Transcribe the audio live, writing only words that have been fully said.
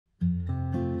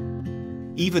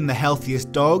Even the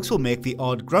healthiest dogs will make the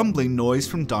odd grumbling noise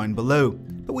from down below,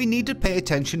 but we need to pay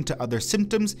attention to other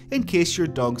symptoms in case your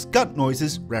dog's gut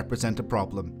noises represent a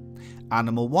problem.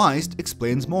 AnimalWised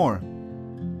explains more.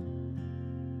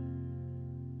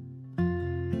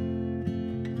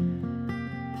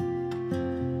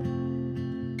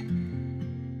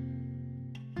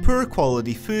 Poor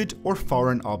quality food or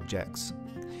foreign objects.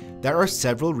 There are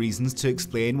several reasons to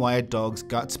explain why a dog's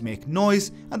guts make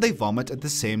noise and they vomit at the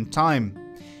same time.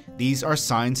 These are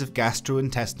signs of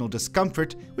gastrointestinal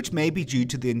discomfort, which may be due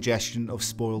to the ingestion of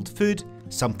spoiled food,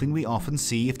 something we often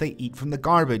see if they eat from the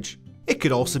garbage. It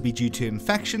could also be due to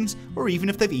infections, or even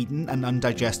if they've eaten an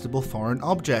undigestible foreign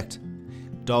object.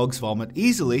 Dogs vomit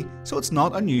easily, so it's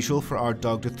not unusual for our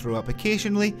dog to throw up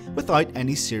occasionally without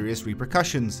any serious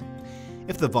repercussions.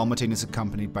 If the vomiting is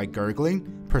accompanied by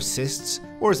gurgling, persists,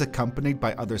 or is accompanied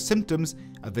by other symptoms,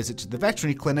 a visit to the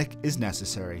veterinary clinic is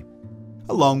necessary.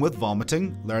 Along with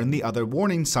vomiting, learn the other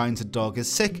warning signs a dog is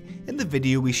sick in the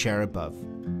video we share above.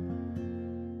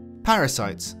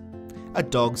 Parasites. A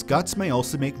dog's guts may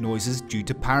also make noises due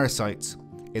to parasites.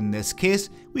 In this case,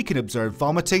 we can observe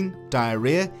vomiting,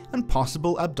 diarrhea, and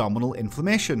possible abdominal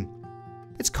inflammation.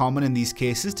 It's common in these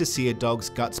cases to see a dog's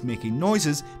guts making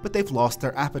noises, but they've lost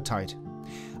their appetite.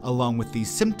 Along with these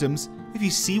symptoms, if you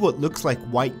see what looks like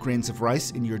white grains of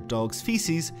rice in your dog's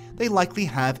feces, they likely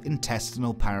have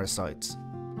intestinal parasites.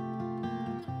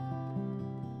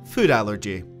 Food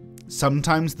allergy.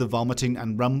 Sometimes the vomiting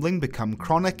and rumbling become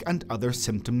chronic and other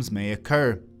symptoms may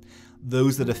occur.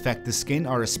 Those that affect the skin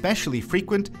are especially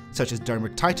frequent, such as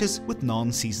dermatitis with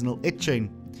non-seasonal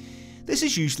itching. This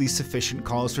is usually sufficient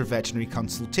cause for veterinary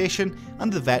consultation,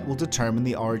 and the vet will determine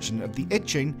the origin of the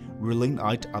itching, ruling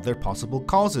out other possible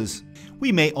causes.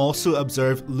 We may also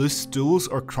observe loose stools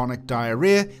or chronic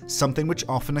diarrhea, something which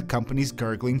often accompanies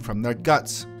gurgling from their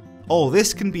guts. All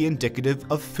this can be indicative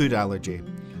of food allergy.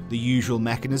 The usual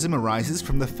mechanism arises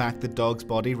from the fact the dog's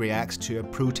body reacts to a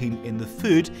protein in the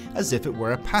food as if it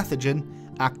were a pathogen,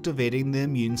 activating the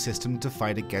immune system to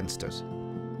fight against it.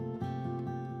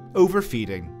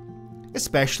 Overfeeding.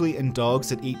 Especially in dogs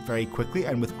that eat very quickly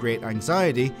and with great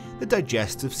anxiety, the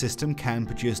digestive system can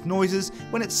produce noises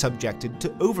when it's subjected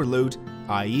to overload,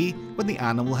 i.e. when the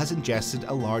animal has ingested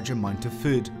a large amount of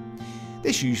food.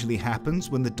 This usually happens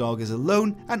when the dog is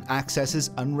alone and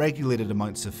accesses unregulated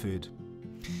amounts of food.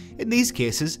 In these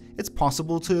cases, it's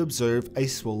possible to observe a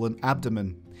swollen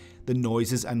abdomen. The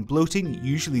noises and bloating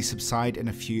usually subside in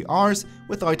a few hours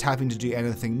without having to do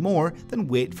anything more than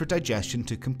wait for digestion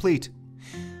to complete.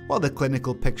 While the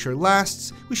clinical picture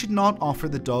lasts, we should not offer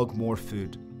the dog more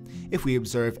food. If we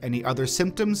observe any other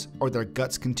symptoms or their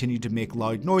guts continue to make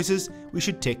loud noises, we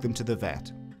should take them to the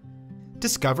vet.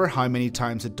 Discover how many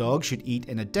times a dog should eat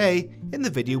in a day in the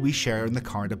video we share in the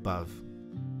card above.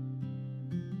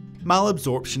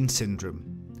 Malabsorption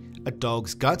syndrome. A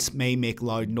dog's guts may make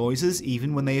loud noises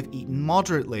even when they have eaten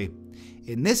moderately.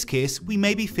 In this case, we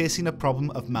may be facing a problem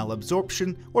of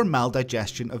malabsorption or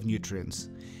maldigestion of nutrients.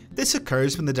 This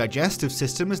occurs when the digestive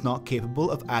system is not capable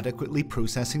of adequately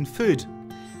processing food.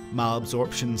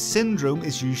 Malabsorption syndrome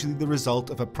is usually the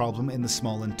result of a problem in the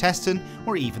small intestine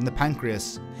or even the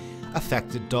pancreas.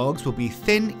 Affected dogs will be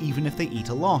thin even if they eat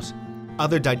a lot.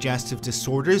 Other digestive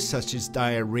disorders such as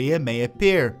diarrhea may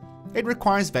appear. It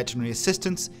requires veterinary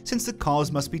assistance since the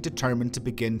cause must be determined to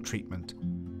begin treatment.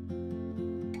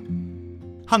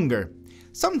 Hunger.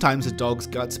 Sometimes a dog's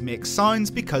guts make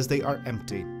sounds because they are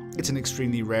empty. It's an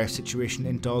extremely rare situation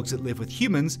in dogs that live with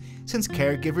humans, since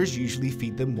caregivers usually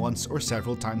feed them once or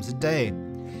several times a day.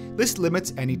 This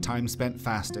limits any time spent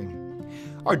fasting.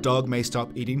 Our dog may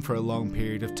stop eating for a long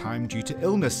period of time due to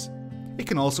illness. It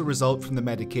can also result from the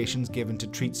medications given to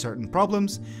treat certain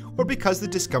problems, or because the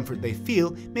discomfort they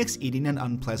feel makes eating an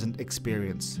unpleasant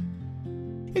experience.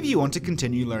 If you want to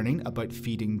continue learning about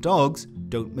feeding dogs,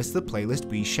 don't miss the playlist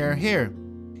we share here.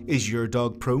 Is your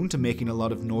dog prone to making a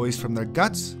lot of noise from their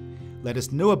guts? Let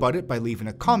us know about it by leaving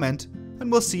a comment,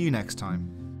 and we'll see you next time.